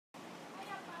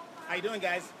How you doing,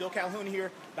 guys? Bill Calhoun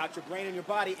here, about your brain and your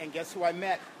body, and guess who I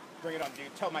met? Bring it on,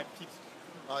 dude. Tell my peeps.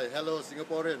 Hi, hello,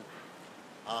 Singaporean.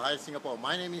 Hi, Singapore.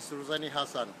 My name is Ruzani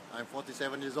Hassan. I'm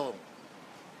 47 years old.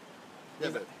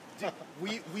 Yes, Dude,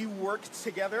 we worked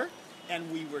together, and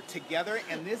we were together,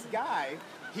 and this guy,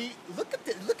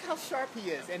 look how sharp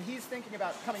he is, and he's thinking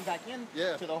about coming back in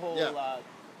to the whole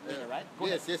later, right?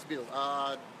 Yes, Bill.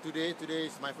 Today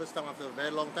is my first time after a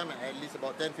very long time, at least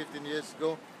about 10-15 years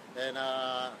ago,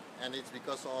 and it's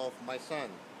because of my son.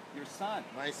 Your son?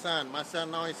 My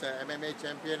son now is a MMA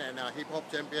champion and a hip hop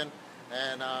champion,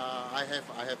 and I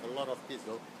have a lot of kids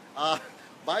though.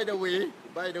 By the way,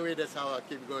 that's how I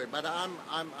keep going. But I'm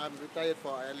retired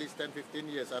for at least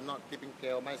 10-15 years. I'm not keeping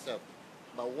care of myself.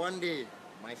 But one day,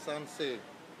 my son say,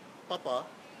 "Papa,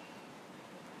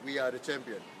 we are the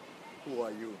champion. Who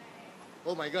are you?"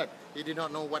 Oh my God, he did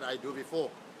not know what I do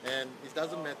before. And it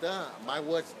doesn't matter. My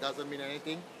words doesn't mean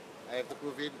anything. I have to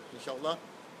prove it, inshallah.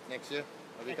 Next year,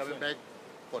 I'll be coming back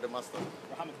for the master.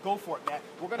 Muhammad, go for it, man.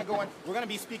 We're gonna go in. We're gonna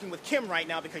be speaking with Kim right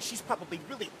now because she's probably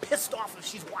really pissed off if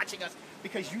she's watching us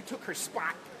because you took her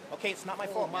spot. Okay, it's not my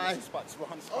fault. My spot. It's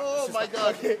Rohan's spot. Oh my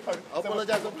God. Okay.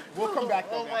 Apologize. We'll come back.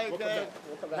 Though, Oh my we'll God.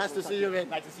 Come back. Nice to see you, man.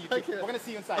 Nice to see you too. Thank you. We're gonna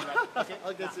see you inside, man. Okay.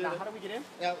 Okay, see you. Now, how do we get in?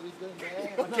 Yeah, we're going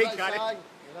there. Okay, got it.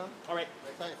 You know? All right.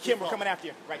 Right. Kim, we're coming after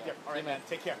you. Right there. All right, man.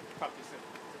 Take care. Talk to you soon.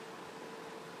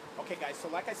 Okay, guys, so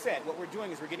like I said, what we're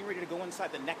doing is we're getting ready to go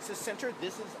inside the Nexus Center.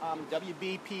 This is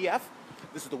WBPF.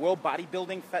 This is the World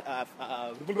Bodybuilding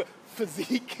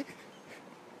Physique.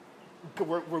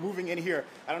 We're moving in here.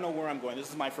 I don't know where I'm going. This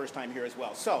is my first time here as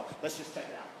well. So let's just check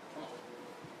it out.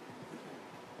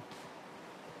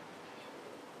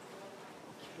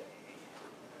 Okay.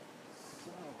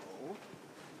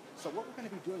 So what we're going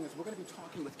to be doing is we're going to be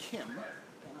talking with Kim, and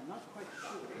I'm not quite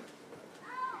sure.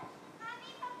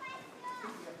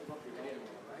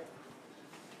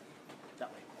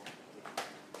 That way.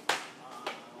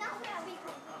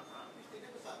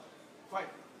 Fine.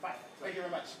 Thank you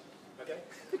very much. Okay.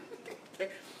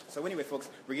 Okay. So anyway, folks,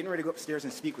 we're getting ready to go upstairs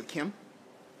and speak with Kim,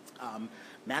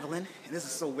 Madeleine, and this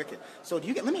is so wicked. So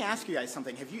let me ask you guys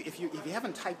something. If you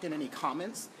haven't typed in any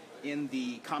comments in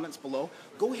the comments below,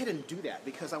 go ahead and do that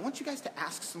because I want you guys to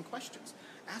ask some questions.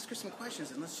 Ask her some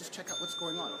questions and let's just check out what's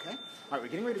going on. Okay. All right, we're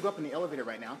getting ready to go up in the elevator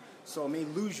right now, so I may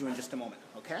lose you in just a moment.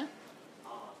 Okay.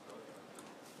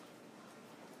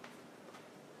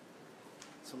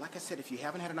 So like I said, if you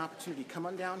haven't had an opportunity, come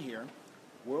on down here.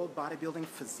 World Bodybuilding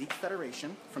Physique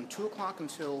Federation from 2 o'clock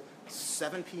until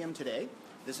 7 p.m. today.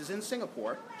 This is in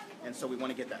Singapore, and so we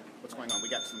want to get that. What's going on? We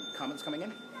got some comments coming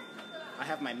in. I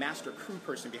have my master crew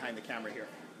person behind the camera here.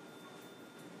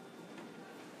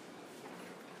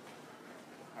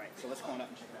 All right, so let's go on up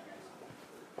and check that,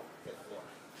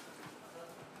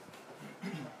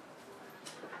 guys.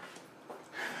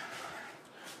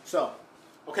 So,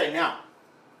 okay, now,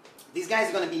 these guys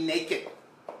are going to be naked,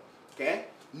 okay?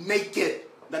 Naked.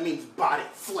 That means body,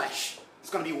 flesh. It's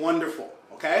going to be wonderful,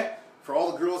 okay? For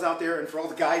all the girls out there and for all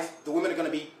the guys, the women are going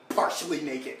to be partially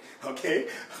naked, okay?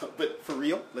 But for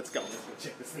real, let's go. Let's go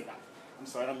check this thing out. I'm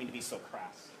sorry, I don't mean to be so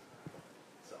crass.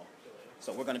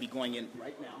 So we're going to be going in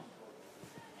right now.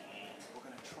 And we're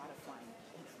going to try to find...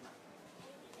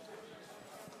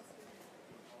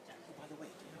 Oh, by the way...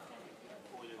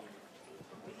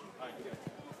 All right, good.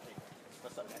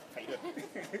 What's up, man? How you doing?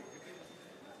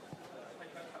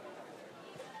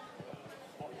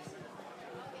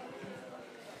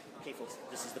 Okay, folks,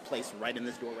 this is the place right in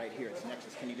this door right here. It's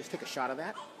Nexus. Can you just take a shot of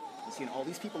that? You see, and all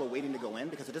these people are waiting to go in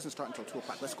because it doesn't start until 2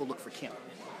 o'clock. Let's go look for Kim.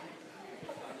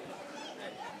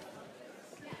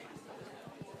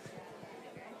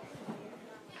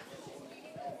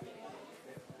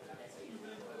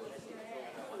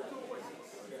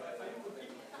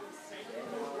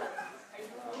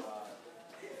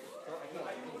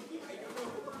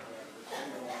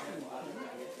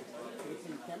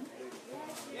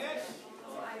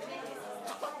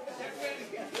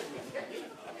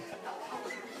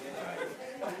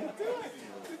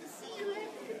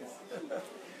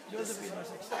 Josephine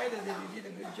was excited that you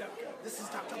did a good job. This is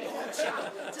Dr. Paul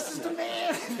Chow. This is the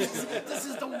man. This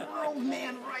is the world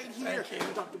man right here. Thank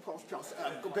you. Dr. Paul Chow.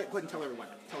 Go ahead and tell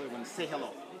everyone. Say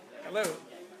hello. Hello.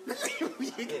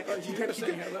 you got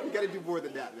to do more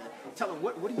than that, man. Tell them,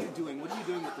 what are you doing? What are you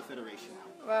doing with the Federation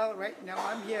now? Well, right now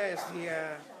I'm here as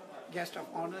the guest of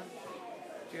honor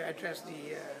to address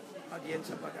the audience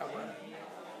about our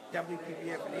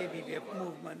WBPF and ABBF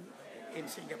movement in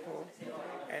Singapore.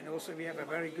 And also we have a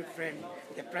very good friend,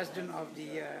 the president of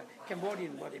the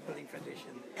Cambodian Bodybuilding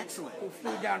Federation. Excellent. Who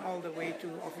flew down all the way to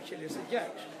officially as a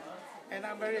judge. And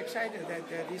I'm very excited that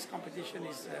this competition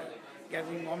is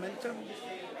gathering momentum,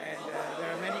 and there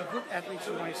are many good athletes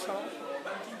whom I saw.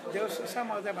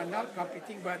 Some of them are not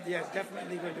competing, but they are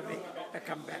definitely going to make a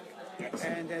comeback.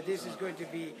 And this is going to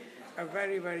be a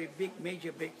very, very big,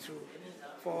 major breakthrough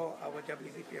for our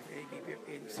WBPF and ABPF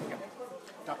in Singapore.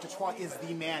 Dr. Chua is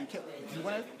the man. Do you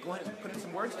want to go ahead and put in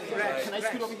some words? Raz, Can I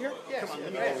scoot over here? Yes, Come on,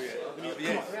 let me Raz.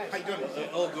 come on. How you doing?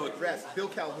 All good. Raz, Bill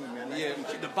Calhoun, man. Nice Yeah, to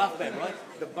meet you. the buff man, right?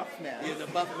 The buff man. Yeah, the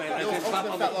buff man. No, There's buff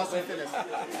ultimate on fat the loss buff and man. fitness.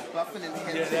 Buffing and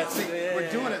hands. Yeah, that's it. Yeah, We're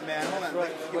yeah, doing yeah. it, man. Hold on.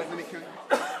 Right. Let me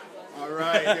all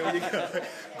right, there you go.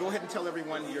 Go ahead and tell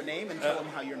everyone your name and tell them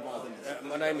how you're involved in this.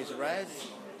 My name is Raz.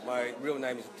 My real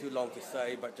name is too long to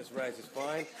say, but just Raz is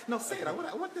fine. No, say it. I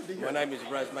want them to hear. My name is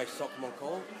Raz Mai Sok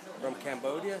Mongkol from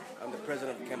Cambodia. I'm the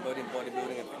president of the Cambodian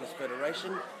Bodybuilding and Fitness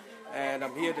Federation. And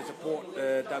I'm here to support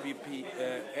WBPF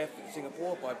in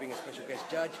Singapore by being a special guest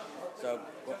judge. So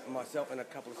I've got myself and a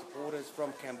couple of supporters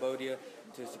from Cambodia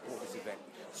to support this event.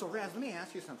 So, Raz, let me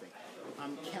ask you something.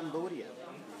 Cambodia,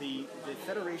 the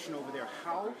federation over there,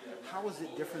 how is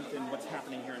it different than what's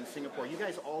happening here in Singapore? You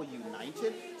guys all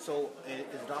united, so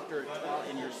is Dr. Chua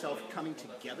and yourself coming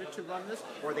together to run this,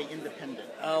 or are they independent?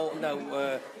 Oh,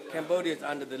 no, Cambodia is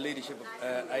under the leadership of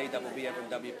AWBF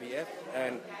and WPF,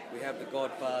 and we have the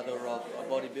godfather of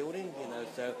bodybuilding,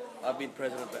 so I've been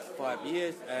president about 5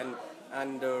 years, and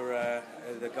under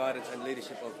the guidance and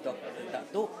leadership of Dr.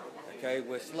 Datuk, okay,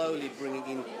 we're slowly bringing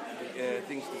in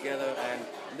things together, and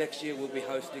next year we'll be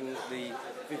hosting the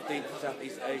 15th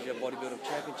Southeast Asia Bodybuilding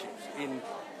Championships in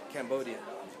Cambodia.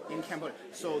 In Cambodia.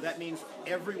 So that means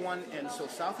everyone, and so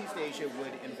Southeast Asia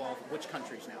would involve which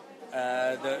countries now?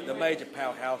 The major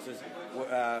powerhouses,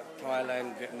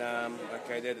 Thailand, Vietnam,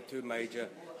 okay, they're the two major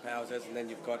powerhouses, and then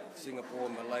you've got Singapore,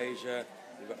 Malaysia,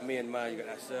 you've got Myanmar, you've got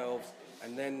ourselves,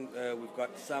 and then we've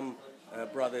got some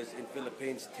brothers in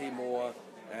Philippines, Timor,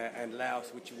 and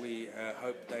Laos, which we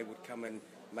hope they would come and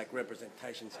make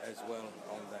representations as well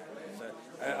on that. So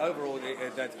overall,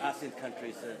 that's ASEAN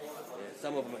countries.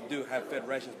 Some of them do have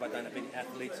federations, but don't have any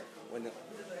athletes when they're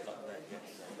like that. Yes.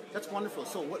 That's wonderful.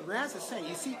 So what Raz is saying,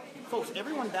 you see, folks,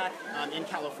 everyone back in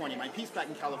California, my piece back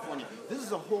in California, this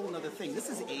is a whole other thing. This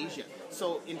is Asia.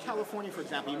 So in California, for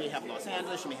example, you may have Los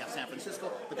Angeles, you may have San Francisco,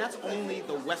 but that's only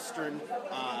the western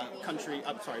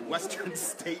western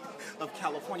state of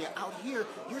California. Out here,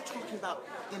 you're talking about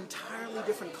entirely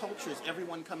different cultures,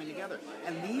 everyone coming together.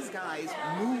 And these guys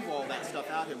move all that stuff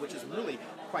out here, which is really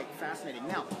quite fascinating.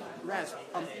 Now, Raz,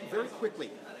 very quickly,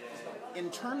 in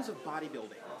terms of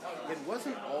bodybuilding, it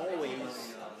wasn't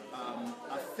always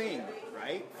a thing,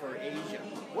 right, for Asia.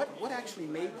 What actually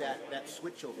made that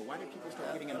switch over? Why did people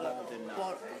start getting involved in?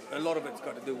 Well, a lot of it's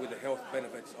got to do with the health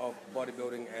benefits of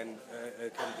bodybuilding and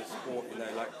kind of the sport.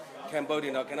 Like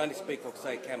Cambodia. I can only speak for,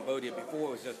 say, Cambodia. Before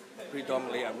it was just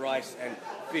predominantly a rice and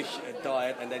fish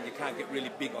diet, and then you can't get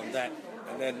really big on that.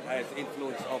 And then as the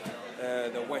influence of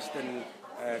the Western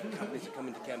companies that come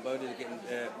into Cambodia, they're getting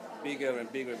bigger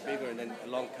and bigger and bigger, and then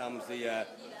along comes the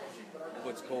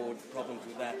what's called problems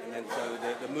with that, and then so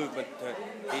the movement to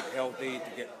eat healthy,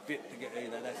 to get fit, to get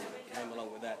that came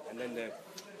along with that, and then the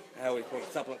how we call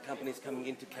it, supplement companies coming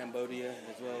into Cambodia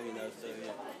as well, so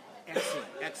yeah.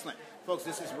 Excellent. Folks,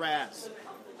 this is Raz.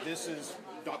 This is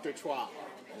Dr. Chua.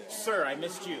 Sir, I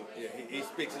missed you. Yeah, he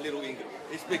speaks a little English.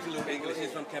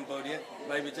 He's from Cambodia.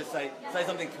 Maybe just say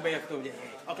something Khmer to him.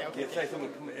 Okay. Yeah, say something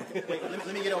Khmer. Wait,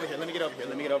 let me get over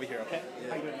here. Okay. Yeah.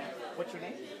 How you doing, man? What's your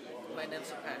name? My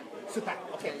name's Supan. Supat.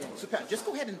 Okay. Supat. Just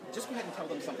go ahead and tell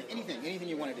them something. Anything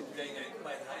you want to do.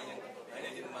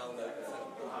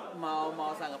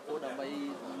 Mau Singapore ដើម្បី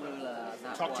មើល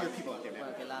Talk to your people out there,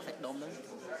 man. កីឡាសាច់ដុំហ្នឹង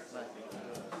បាទ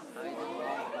ហើយនឹ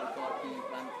ងគាត់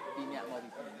ពីអ្នកមក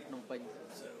ពីភ្នំពេញ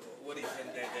What he said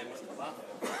there, Mr. Buff.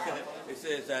 He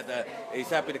says that he's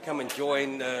happy to come and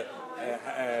join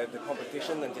the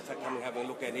competition and just come and have a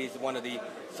look at. He's one of the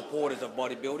supporters of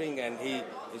bodybuilding, and he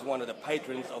is one of the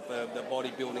patrons of the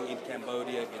bodybuilding in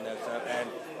Cambodia. And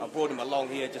I brought him along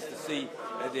here just to see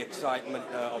the excitement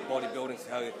of bodybuilding.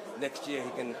 So next year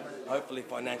he can hopefully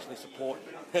financially support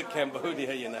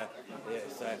Cambodia.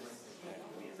 So.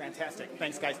 Fantastic.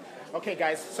 Thanks, guys. Okay,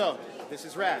 guys. So this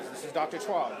is Raz. This is Dr.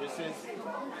 Chua. This is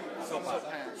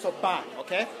Sopa.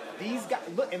 Okay. These guys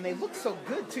look, and they look so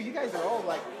good too. You guys are all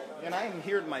like, and I am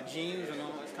here in my jeans and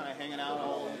all this kind of hanging out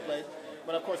all over the place.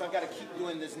 But of course, I've got to keep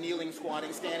doing this kneeling,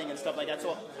 squatting, standing, and stuff like that.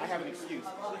 So I have an excuse.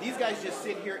 These guys just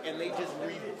sit here and they just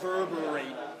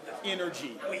reverberate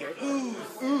energy. Ooze.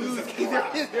 Okay,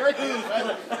 there it is.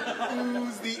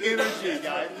 Ooze the energy,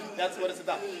 guys. That's what it's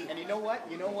about. And you know what?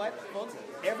 Folks?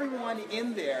 Everyone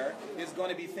in there is going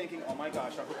to be thinking, oh my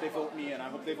gosh, I hope they vote me in. I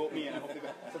hope they vote me in. I hope they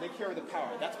vote. So they carry the power.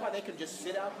 That's why they can just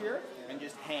sit out here and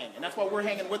just hang. And that's why we're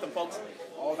hanging with them, folks.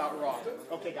 All about raw.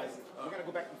 Okay, guys. We're going to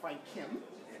go back and find Kim.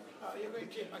 You're going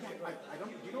to Kim. I don't,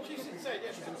 do you know She's inside,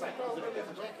 yes. She's inside.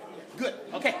 Good.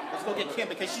 Okay, let's go get Kim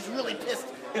because she's really pissed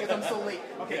because I'm so late.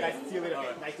 Okay, guys, see you later.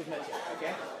 Okay. Nice to meet you.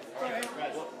 Okay? Right.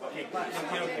 Okay, bye.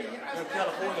 You're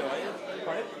California, are you?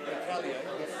 Pardon? Cali,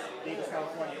 Yes, Davis,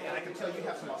 California. And I can tell you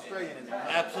have some Australian in there.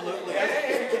 Absolutely.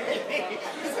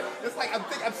 It's like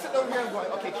I'm sitting over here and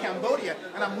going, okay, Cambodia,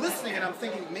 and I'm listening and I'm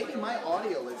thinking maybe my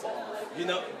audio is off. You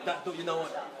know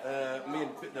what me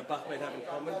and the Buffman have in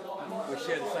common? We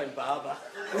share the same barber.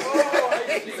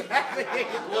 Exactly.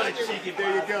 What a cheeky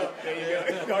There you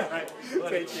go. All right.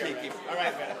 What a cheeky. All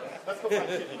right, man. Let's go find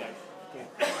Kim, guys.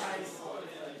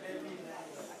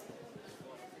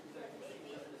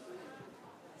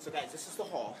 So guys, this is the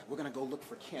hall. We're gonna go look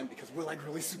for Kim because we're like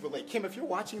really super late. Kim, if you're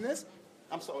watching this,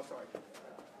 I'm so sorry.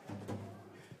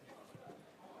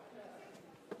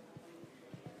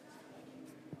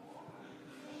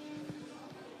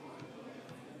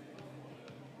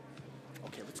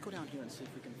 Okay, let's go down here and see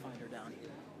if we can find her down here.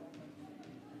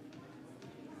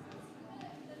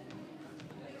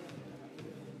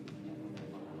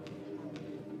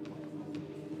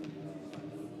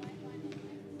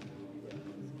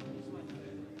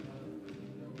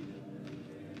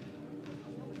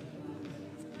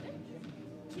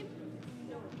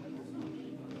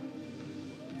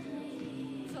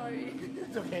 Sorry.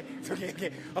 It's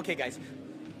okay. Okay, guys.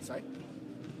 Sorry?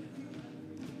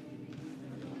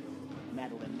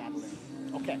 Madeleine.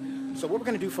 Okay, so what we're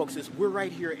going to do, folks, is we're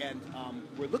right here, and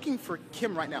we're looking for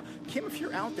Kim right now. Kim, if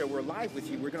you're out there, we're live with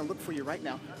you. We're going to look for you right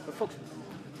now. But, folks, do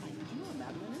you know what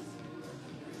Madeleine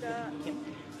is? Kim?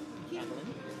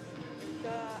 Madeleine?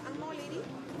 The Angmo lady?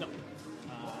 No.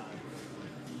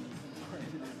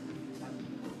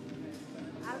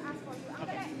 I'll ask for you.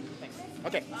 Okay, thanks.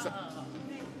 Okay, so...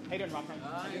 How you doing, Rob?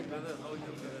 Hi, brother. How are you?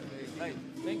 Hey,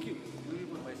 thank you.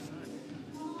 My son.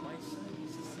 My son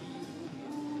is a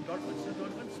CEO. Dortmund.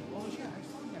 Oh,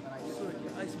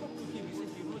 yeah. I spoke to him. He said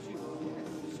he knows you.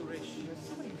 Suresh. There's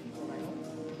so many people I know.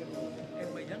 And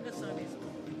my younger son is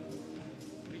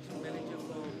regional manager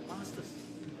for Masters.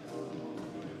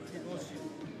 He knows you.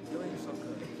 You're in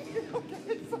soccer.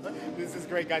 Okay, so this is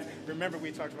great, guys. Remember,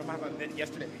 we talked about that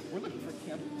yesterday. We're looking for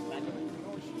Kim. Madeleine. You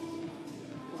know where she is?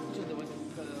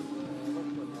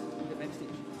 The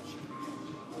backstage.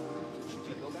 Should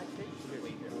you go backstage?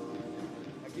 Wait here.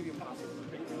 I'll give you a pass.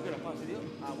 You're going to pass it here?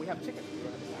 We have tickets.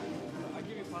 I'll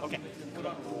give you a pass. Okay. Hold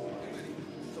on.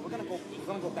 So we're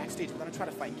gonna go backstage. We're gonna try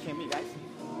to find Kim, you guys.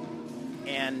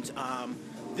 And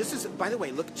this is, by the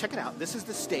way, look, check it out. This is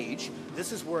the stage.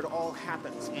 This is where it all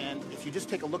happens. And if you just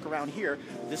take a look around here,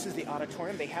 this is the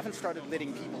auditorium. They haven't started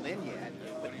letting people in yet,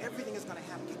 but everything is gonna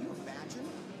happen. Can you imagine?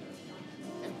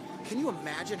 Can you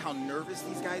imagine how nervous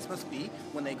these guys must be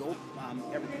when they go?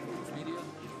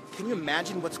 Can you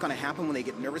imagine what's going to happen when they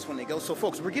get nervous when they go? So,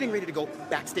 folks, we're getting ready to go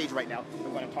backstage right now.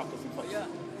 We're going to talk to some folks. Yeah.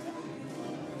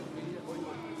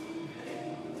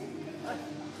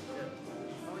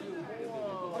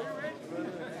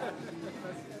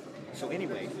 So,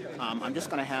 anyway, I'm just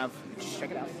going to have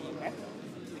check it out. Okay.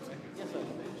 Yes, sir.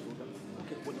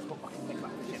 Okay. We'll just go. Okay. Thanks a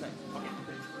lot. Yes, sir. Okay.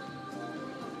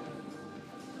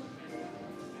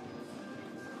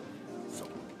 So,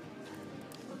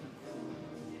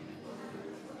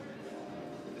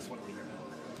 this one over here.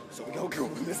 So we go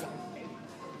open this up.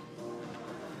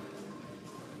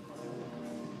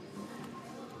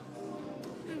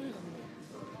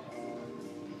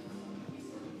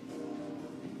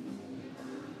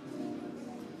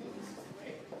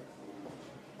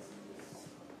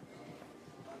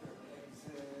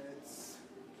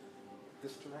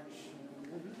 This direction.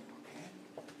 Okay.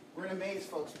 We're in a maze,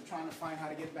 folks. We're trying to find how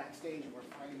to get backstage, and we're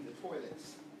finding the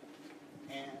toilets.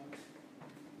 And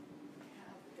we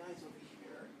have the guys over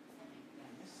here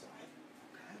on this side.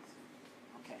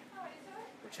 Okay.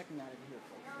 We're checking out in here,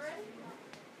 folks. Do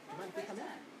you mind if we come in?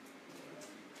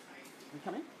 We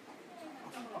come in?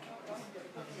 Okay.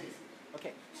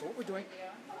 Okay. So what we're doing?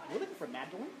 We're looking for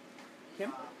Madeleine.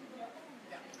 Kim.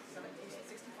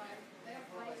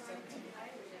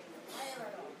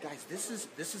 Guys, this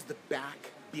is the back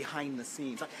behind the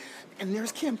scenes, and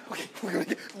there's Kim. Okay,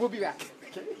 we'll be back.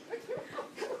 Okay.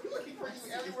 We're looking for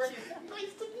you everywhere.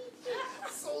 Nice to meet you.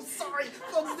 So sorry,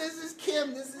 folks. This is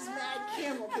Kim. This is Mad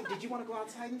Kim. Okay, did you want to go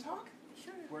outside and talk?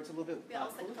 Sure. where it's a little bit. We're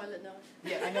outside the toilet now.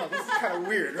 Yeah, I know. This is kind of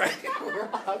weird, right? We're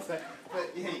outside.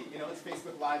 But hey, you know, it's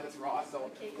Facebook Live, it's raw,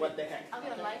 so what the heck? Are we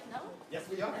on live now? Yes,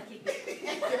 we are.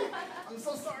 I'm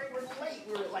so sorry we're late.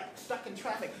 We were like stuck in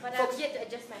traffic. But Folks, I'm yet to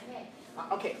adjust my hair.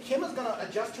 okay, Kim is going to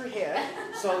adjust her hair,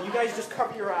 so you guys just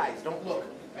cover your eyes. Don't look.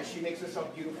 And she makes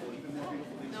herself beautiful, even more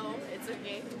beautiful than No, she is. it's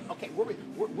okay. Okay,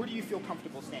 where do you feel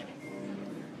comfortable standing?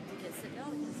 You can sit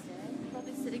down, you can stand.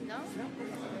 Probably sitting down.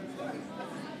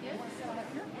 Here?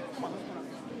 Come on, let's go down.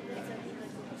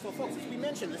 So folks, as we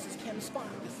mentioned, this is Kim's spot.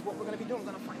 This is what we're going to be doing.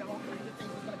 We're going to find out all kinds of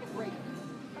things. It's going to be great.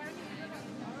 Alright,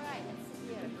 let's sit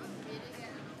here.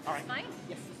 All right. Fine?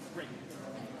 Yes, this is great.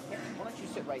 Here, why don't you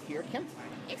sit right here, Kim?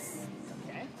 Yes.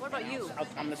 Okay. What about you?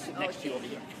 I'm going to sit next to you over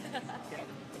Okay. here. Okay,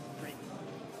 great.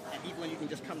 And Evelyn, you can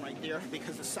just come right there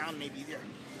because the sound may be there.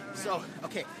 So,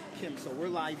 okay, Kim, so we're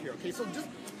live here. Okay, so just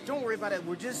don't worry about it.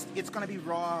 It's going to be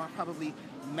raw, probably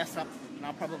mess up, and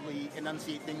I'll probably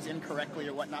enunciate things incorrectly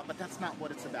or whatnot, but that's not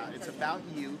what it's about. It's about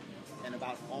you and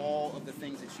about all of the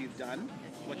things that you've done,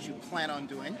 what you plan on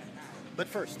doing. But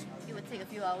first, It would take a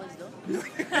few hours though.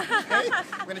 okay,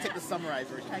 we're going to take the summarized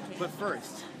version. Okay. But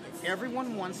first,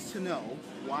 everyone wants to know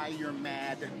why you're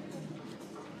mad.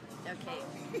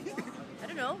 Okay. I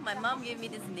don't know. My mom gave me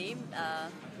this name,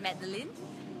 Madeleine,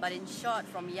 but in short,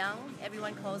 from young,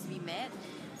 everyone calls me Mad.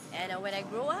 And when I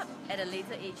grow up at a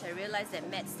later age, I realized that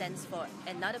Mad stands for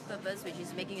another purpose, which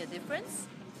is making a difference,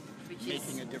 which Making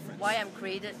is a difference. why I'm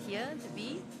created here to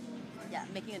be. Yeah,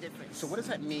 making a difference. So what does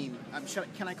that mean?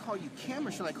 Can I call you Kim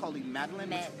or should I call you Madeleine?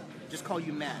 Mad. Just call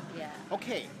you Mad. Yeah.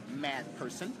 Okay, mad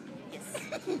person.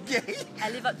 Yes. Okay. I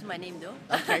live up to my name though.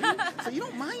 Okay. So you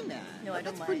don't mind that? No, I don't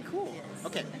That's mind. pretty cool. Yes.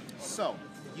 Okay. So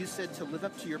you said to live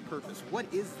up to your purpose. What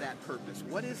is that purpose?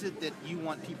 What is it that you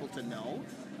want people to know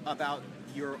about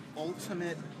your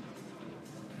ultimate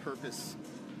purpose?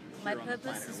 My here on the purpose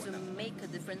planet or is to whatnot? make a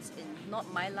difference in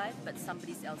not my life, but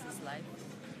somebody else's life.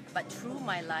 But through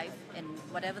my life and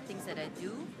whatever things that I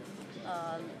do,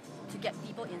 to get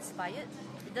people inspired.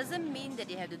 It doesn't mean that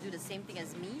they have to do the same thing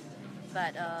as me,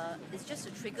 but it's just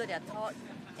to trigger their thought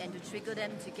and to trigger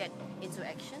them to get into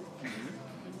action.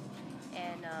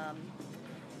 And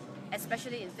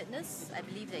especially in fitness, I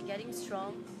believe that getting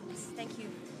strong, thank you,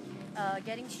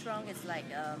 getting strong is like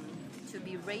to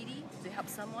be ready to help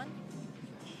someone.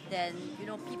 Then, you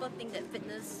know, people think that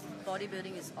fitness,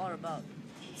 bodybuilding is all about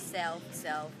self.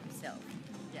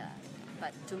 Yeah.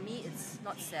 But to me, it's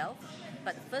not self.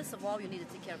 But first of all, you need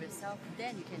to take care of yourself.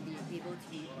 Then you can be able to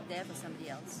be there for somebody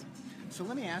else. So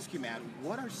let me ask you, Matt,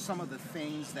 what are some of the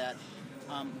things that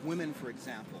women, for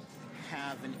example,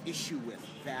 have an issue with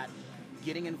that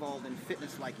getting involved in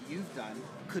fitness like you've done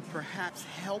could perhaps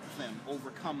help them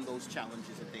overcome those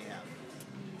challenges that they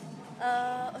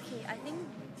have? Okay, I think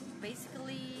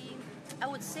basically, I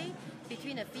would say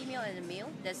between a female and a male,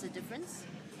 there's a difference.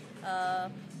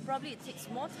 Probably it takes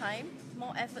more time,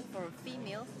 more effort for a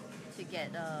female to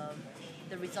get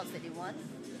the results that they want.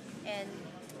 And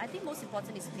I think most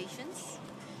important is patience.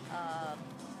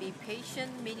 Be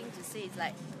patient, meaning to say it's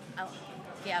like,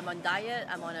 okay, I'm on diet,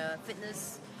 I'm on a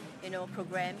fitness,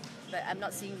 program, but I'm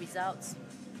not seeing results.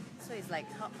 So it's like,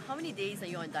 how many days are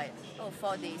you on diet? Oh,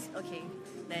 4 days. Okay,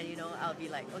 then I'll be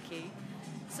like, okay.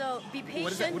 So be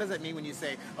patient. What does that mean when you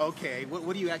say, okay?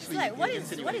 What do you actually It's like, what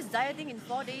insinuate? is dieting in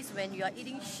 4 days when you are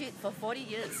eating shit for 40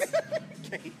 years?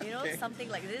 Okay, okay. Something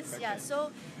like this. Okay. Yeah, so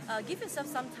give yourself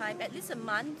some time, at least a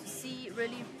month, to see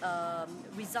really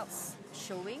results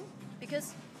showing.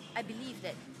 Because I believe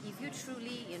that if you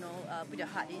truly, put your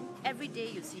heart in, every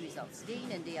day you see results, day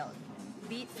in and day out.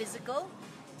 Be it physical,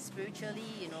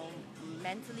 spiritually,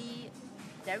 mentally,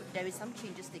 there is some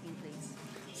changes taking place.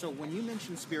 So when you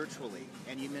mention spiritually,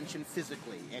 and you mention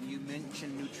physically, and you mention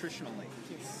nutritionally,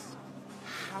 Yes.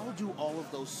 how do all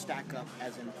of those stack up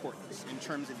as importance in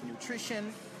terms of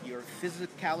nutrition, your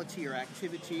physicality, your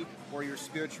activity, or your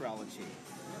spirituality?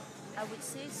 I would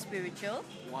say spiritual.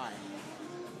 Why?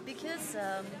 Because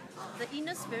the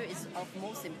inner spirit is of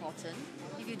most important.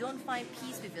 If you don't find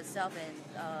peace with yourself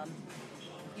and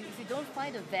if you don't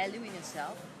find a value in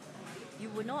yourself, you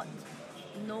will not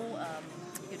know,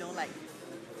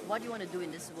 what you want to do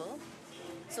in this world.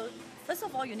 So first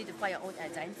of all, you need to find your own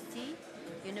identity.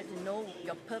 You need to know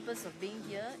your purpose of being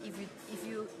here. If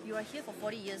you are here for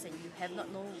 40 years and you have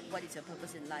not known what is your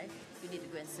purpose in life, you need to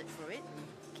go and search for it.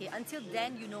 Okay, until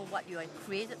then you know what you are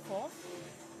created for.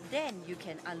 Then you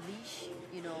can unleash,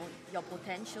 your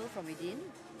potential from within.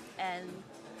 And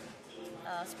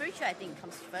spiritual, I think,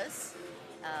 comes first.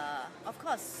 Of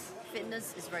course,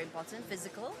 fitness is very important,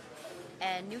 physical.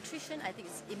 And nutrition, I think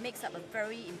it makes up a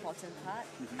very important part.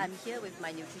 I'm here with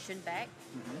my nutrition bag,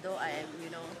 though I am,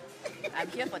 I'm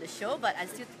here for the show, but I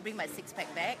still bring my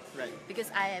six-pack bag. Right. Because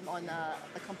I am on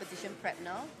a competition prep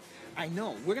now. I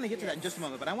know. We're going to get to that in just a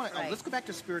moment, but I want to, Right. let's go back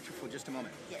to spiritual for just a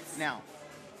moment. Yes. Now,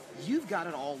 you've got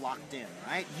it all locked in,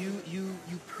 right? You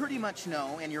pretty much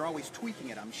know, and you're always tweaking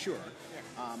it, I'm sure,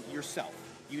 yourself.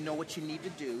 You know what you need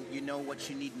to do. You know what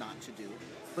you need not to do.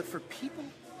 But for people,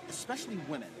 especially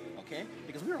women, okay?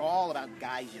 Because we were all about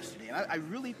guys yesterday, and I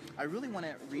really want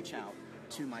to reach out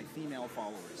to my female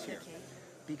followers here. Okay.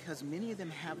 Because many of them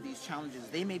have these challenges.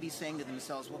 They may be saying to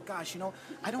themselves, well, gosh,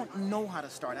 I don't know how to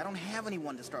start. I don't have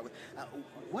anyone to start with.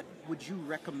 What would you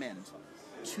recommend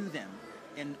to them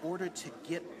in order to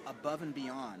get above and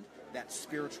beyond that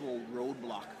spiritual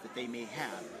roadblock that they may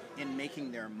have in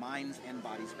making their minds and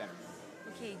bodies better?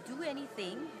 Okay, do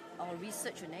anything or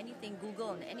research on anything, Google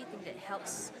on anything that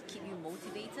helps keep you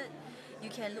motivated. You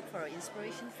can look for an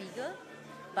inspiration figure,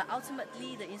 but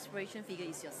ultimately the inspiration figure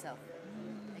is yourself.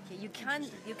 Okay, you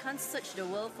can't search the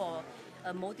world for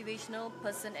a motivational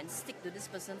person and stick to this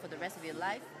person for the rest of your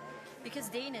life, because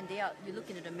day in and day out you look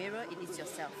into the mirror, it is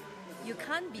yourself. You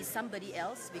can't be somebody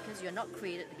else because you're not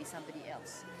created to be somebody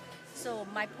else. So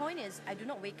my point is, I do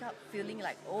not wake up feeling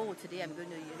like, oh, today I'm going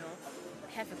to,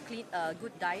 have a clean,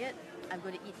 good diet. I'm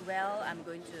going to eat well. I'm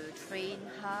going to train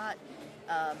hard,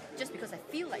 just because I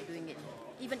feel like doing it.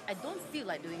 Even I don't feel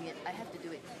like doing it, I have to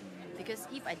do it. Because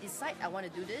if I decide I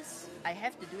want to do this, I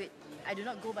have to do it. I do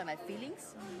not go by my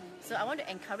feelings. So I want to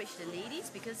encourage the ladies,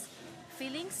 because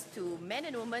feelings to men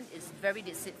and women is very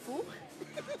deceitful.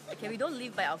 Okay, we don't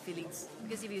live by our feelings,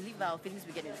 because if we live by our feelings,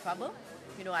 we get into trouble.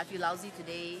 I feel lousy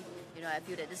today. I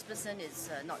feel that this person is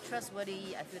not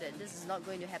trustworthy. I feel that this is not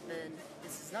going to happen.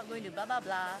 This is not going to blah blah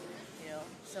blah.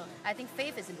 So I think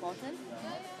faith is important.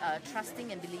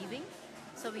 Trusting and believing.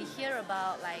 So we hear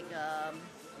about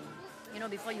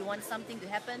before you want something to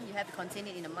happen, you have to contain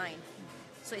it in the mind.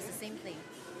 So it's the same thing.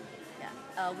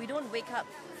 Yeah. We don't wake up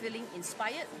feeling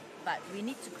inspired, but we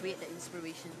need to create the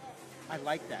inspiration. I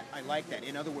like that.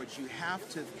 In other words, you have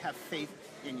to have faith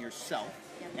in yourself,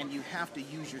 and you have to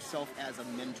use yourself as a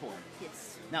mentor.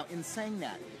 Yes. Now, in saying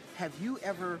that, have you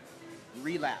ever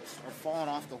relapsed or fallen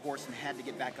off the horse and had to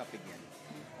get back up again?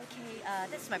 Okay,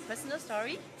 that's my personal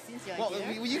story, since you're Well,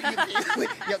 here.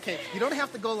 okay, you don't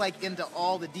have to go into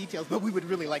all the details, but we would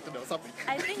really like to know something.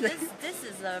 I think this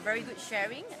is a very good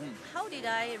sharing. How did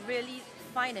I really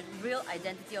find a real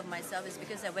identity of myself is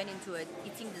because I went into an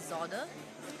eating disorder.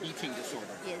 Eating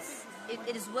disorder. Yes.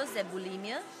 It is worse than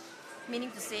bulimia,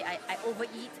 meaning to say I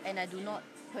overeat and I do not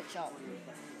purge out.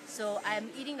 So I'm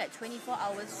eating 24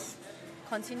 hours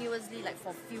continuously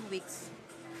for a few weeks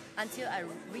until I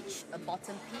reach a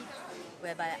bottom peak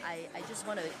whereby I just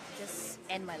want to just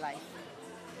end my life.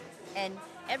 And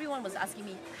everyone was asking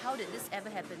me, how did this ever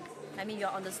happen? I mean, you're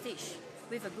on the stage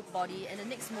with a good body and the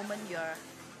next moment you're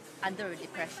under a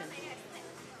depression.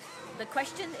 The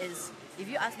question is, if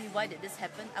you ask me why did this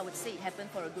happen, I would say it happened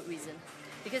for a good reason.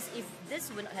 Because if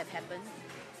this would not have happened,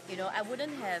 I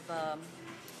wouldn't have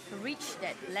reached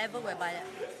that level whereby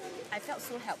I felt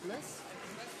so helpless.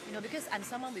 Because I'm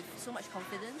someone with so much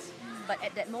confidence, but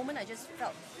at that moment I just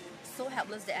felt so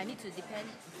helpless that I need to depend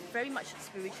very much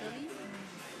spiritually,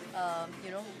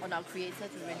 on our Creator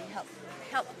to really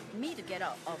help me to get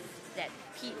out of that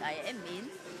pit I am in.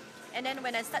 And then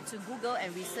when I start to Google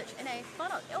and research, and I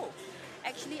found out,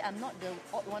 actually I'm not the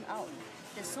odd one out.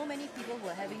 There's so many people who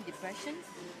are having depression,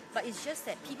 but it's just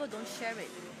that people don't share it.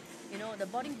 The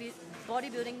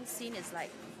bodybuilding scene is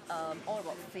all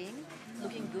about fame,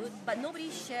 looking good, but nobody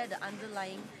share the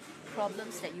underlying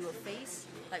problems that you will face.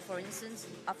 Like for instance,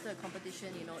 after a competition,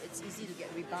 it's easy to get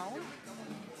rebound.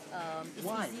 It's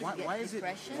easy to get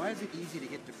depression. Why is it easy to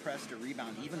get depressed or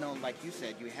rebound, even though, like you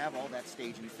said, you have all that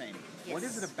stage and fame? Yes. What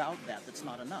is it about that that's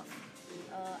not enough?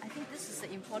 I think this is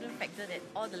an important factor that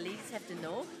all the ladies have to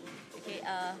know. Okay,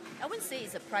 I wouldn't say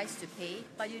it's a price to pay,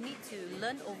 but you need to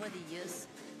learn over the years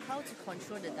how to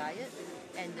control the diet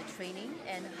and the training,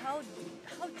 and how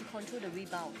to control the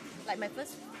rebound. Like my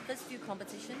first few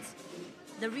competitions,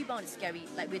 the rebound is scary.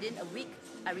 Within a week,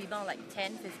 I rebound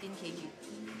 10, 15 kg.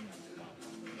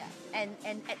 Yeah,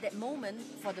 and at that moment,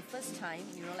 for the first time,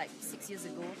 6 years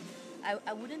ago,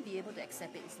 I wouldn't be able to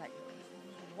accept it. It's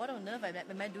what on earth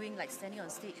am I doing? Standing on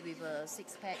stage with a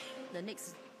six-pack. The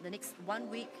next 1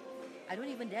 week, I don't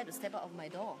even dare to step out of my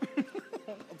door.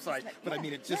 I'm sorry, but I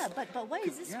mean, it just... Yeah, but why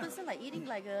is this person eating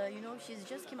she's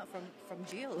just came up from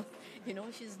jail.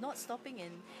 She's not stopping,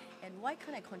 and why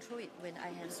can't I control it when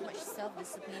I have so much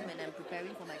self-discipline when I'm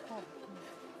preparing for my comp?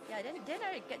 Yeah, then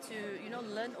I get to, you know,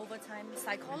 learn over time.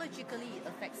 Psychologically, it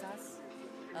affects us.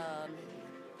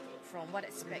 From what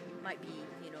aspect it might be,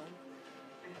 you know,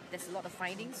 there's a lot of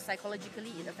findings.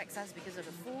 Psychologically, it affects us because of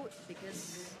the food,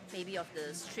 because maybe of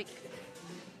the strict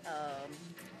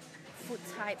food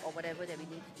type or whatever that we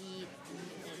need to eat.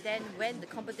 Then when the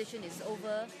competition is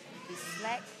over, we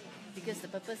slack because the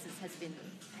purpose has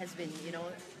been you know,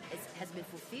 has been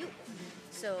fulfilled.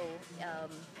 So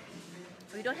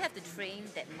we don't have to train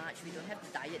that much, we don't have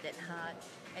to diet that hard,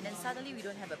 and then suddenly we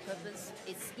don't have a purpose.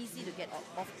 It's easy to get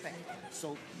off track.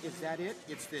 So is that it?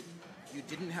 It's that you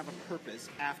didn't have a purpose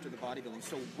after the bodybuilding.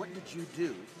 So what did you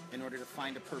do in order to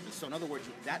find a purpose? So in other words,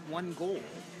 that one goal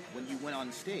when you went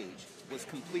on stage was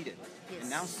completed. Yes. And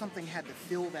now something had to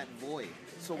fill that void.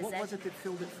 So what was it that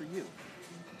filled it for you?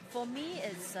 For me,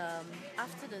 it's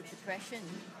after the depression,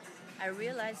 I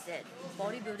realized that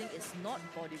bodybuilding is not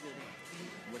bodybuilding.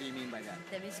 What do you mean by that?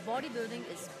 That means bodybuilding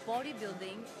is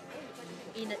bodybuilding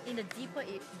in a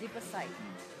deeper side.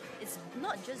 It's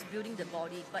not just building the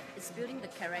body, but it's building the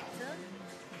character,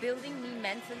 building me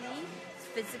mentally,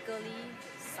 physically,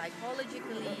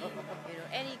 psychologically, you know,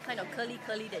 any kind of curly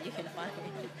that you can find.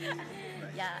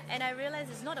 Yeah, and I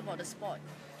realized it's not about the sport.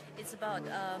 It's about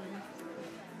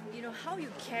you know, how you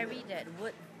carry that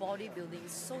word bodybuilding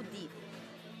so deep.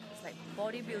 It's like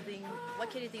bodybuilding.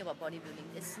 What can you think about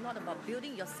bodybuilding? It's not about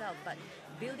building yourself, but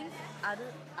building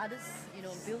others. You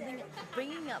know,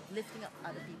 bringing up, lifting up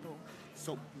other people.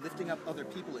 So lifting up other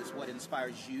people is what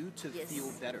inspires you to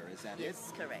feel better. Is that it?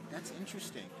 Yes, correct. That's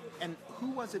interesting. And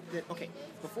who was it that? Okay,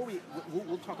 before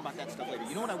we'll talk about that stuff later.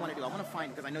 You know what I want to do? I want to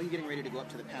find, because I know you're getting ready to go up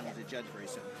to the panel to judge very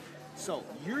soon. So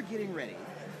you're getting ready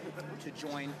to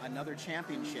join another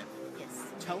championship. Yes.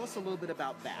 Tell us a little bit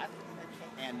about that.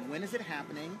 Okay. And when is it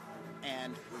happening?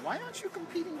 And why aren't you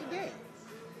competing today?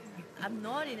 I'm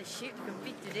not in a shape to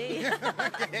compete today.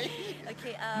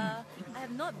 Okay, I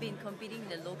have not been competing in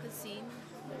the local scene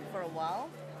for a while.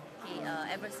 Okay,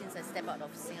 ever since I stepped out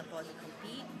of Singapore to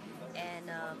compete, and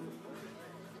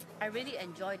I really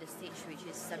enjoy the stage, which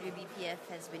is WBPF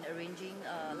has been arranging.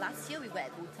 Last year we were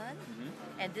at Bhutan,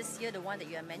 and this year the one that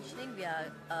you are mentioning, we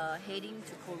are heading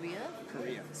to Korea.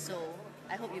 Korea. So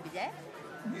I hope you'll be there.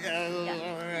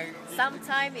 Yeah.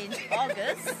 Sometime in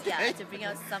August, to bring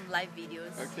out some live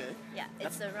videos. Okay. Yeah,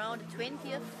 it's around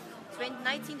 19th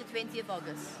to 20th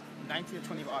August. 19th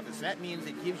or 20th of August. That means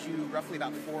it gives you roughly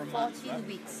about 4 months. 14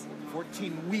 weeks.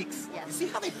 14 weeks. Yeah. You see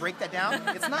how they break that down?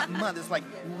 It's not months, it's like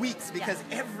weeks, because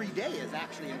every day is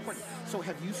actually important. So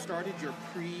have you started your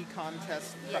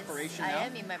pre-contest preparation now? I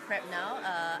am in my prep now.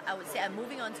 I would say I'm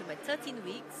moving on to my 13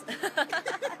 weeks,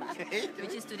 Okay.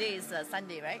 which is today is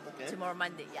Sunday, right? Okay. Tomorrow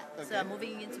Monday, yeah. Okay. So I'm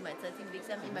moving into my 13 weeks.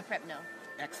 I'm in my prep now.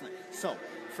 Excellent. So,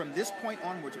 from this point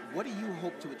onwards, what do you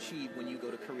hope to achieve when you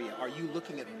go to Korea? Are you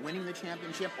looking at winning the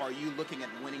championship, or are you looking at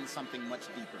winning something much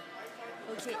deeper?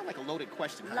 It's Okay. kind of like a loaded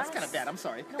question. That's kind of bad. I'm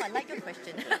sorry. No, I like your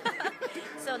question.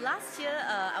 So last year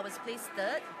I was placed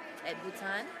third at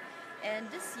Bhutan, and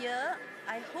this year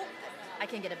I hope I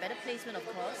can get a better placement, of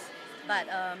course. But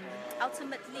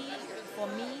ultimately, for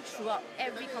me, throughout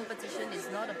every competition, is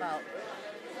not about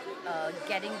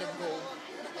getting the goal,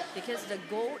 because the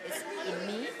goal is in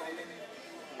me.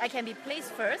 I can be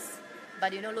placed first,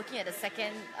 but you know, looking at the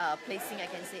second placing, I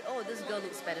can say, oh, this girl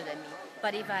looks better than me.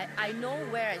 But if I know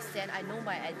where I stand, I know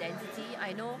my identity,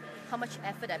 I know how much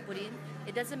effort I put in,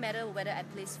 it doesn't matter whether I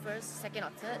place first, second,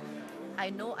 or third. I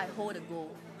know I hold a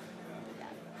goal.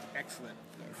 Yeah. Excellent.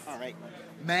 Yes. All right.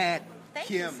 Mad. Thank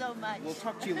Kim, you so much. We'll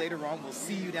talk to you later on. We'll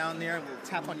see you down there, and we'll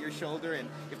tap on your shoulder. And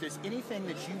if there's anything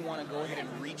that you want to go ahead and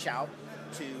reach out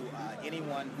to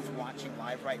anyone who's watching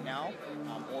live right now,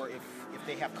 or if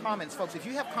they have comments, folks, if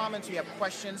you have comments, you have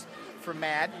questions for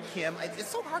Mad, Kim, it's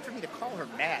so hard for me to call her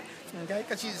Mad, okay?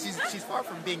 Because she's far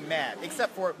from being mad,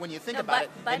 except for when you think about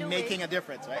it and making a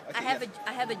difference, right? Okay,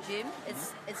 I have a gym.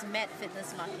 It's Mad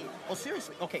Fitness Market. Oh,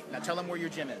 seriously? Okay, now tell them where your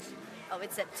gym is. Oh,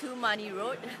 it's at 2 Mani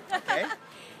Road. Okay.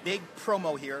 Big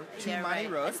promo here, 2 Yeah, Mani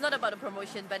right. Road. It's not about a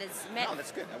promotion, but it's Mad. Oh,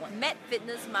 that's good. I want it. Mad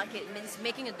Fitness Market means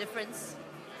making a difference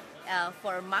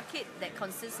for a market that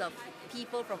consists of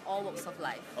people from all walks of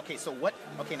life. Okay, so what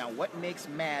makes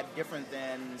Mad different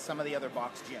than some of the other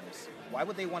box gyms? Why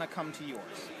would they want to come to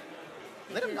yours?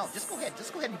 Let them know. Just go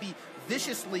ahead and be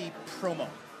viciously promo.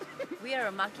 We are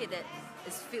a market that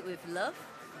is filled with love.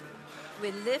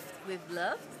 We lift with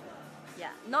love.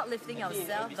 Yeah, not lifting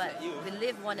ourselves, but we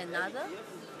live one another.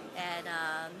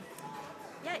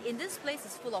 And in this place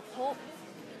is full of hope.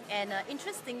 And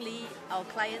interestingly, our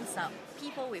clients are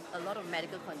people with a lot of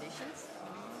medical conditions.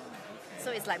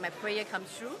 So it's like my prayer comes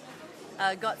true.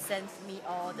 God sends me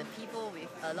all the people with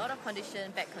a lot of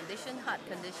condition, back condition, heart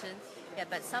condition. Yeah,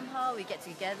 but somehow we get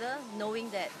together knowing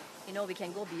that, you know, we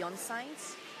can go beyond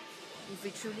science. If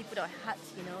we truly put our heart,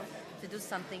 you know, to do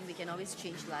something, we can always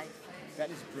change life. That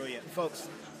is brilliant. Folks,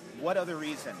 what other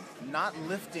reason? Not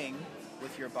lifting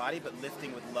with your body, but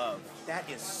lifting with love. That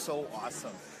is so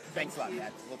awesome. Thanks a lot,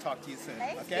 Matt. We'll talk to you soon.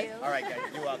 Thank Okay? you. All right, guys.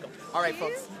 You're welcome. All right,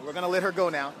 folks. We're going to let her go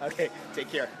now. Okay. Take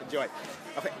care. Enjoy.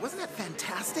 Okay. Wasn't that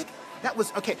fantastic? That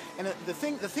was, okay. And the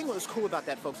thing that was cool about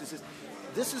that, folks, is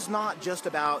this is not just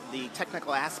about the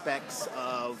technical aspects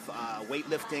of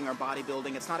weightlifting or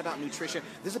bodybuilding. It's not about nutrition.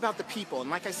 This is about the people. And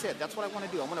like I said, that's what I want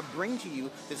to do. I want to bring to you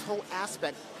this whole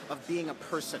aspect of being a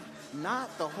person.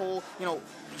 Not the whole, you know,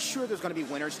 sure there's going to be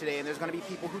winners today and there's going to be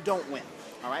people who don't win.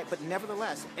 All right? But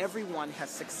nevertheless, everyone has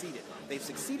succeeded. They've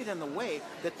succeeded in the way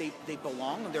that they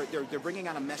belong. They're bringing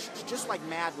out a message, just like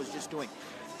Mad was just doing.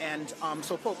 And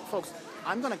so, folks,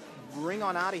 I'm going to bring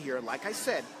on out of here, like I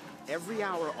said, every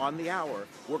hour on the hour,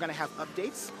 we're going to have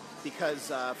updates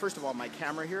because, first of all, my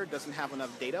camera here doesn't have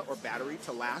enough data or battery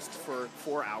to last for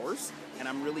 4 hours, and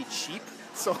I'm really cheap,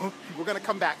 so we're going to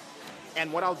come back.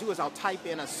 And what I'll do is I'll type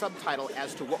in a subtitle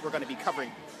as to what we're going to be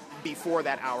covering before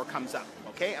that hour comes up,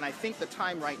 okay? And I think the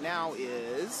time right now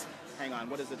is, hang on,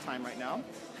 what is the time right now?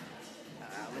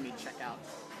 Let me check out.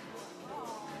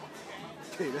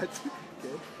 Okay, that's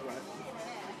good. All right.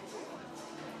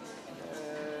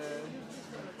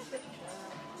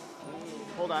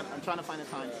 Hold on, I'm trying to find the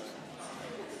time.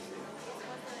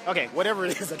 Okay, whatever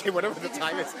it is, okay, whatever the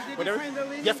time is. Whatever. Did you find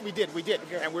the lady? Yes, we did.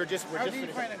 And we're just How did you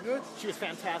find it? Good? She was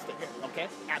fantastic. Okay,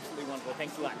 absolutely wonderful.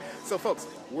 Thanks a lot. So, folks,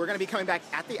 we're going to be coming back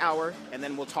at the hour, and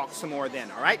then we'll talk some more then.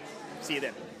 All right? See you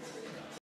then.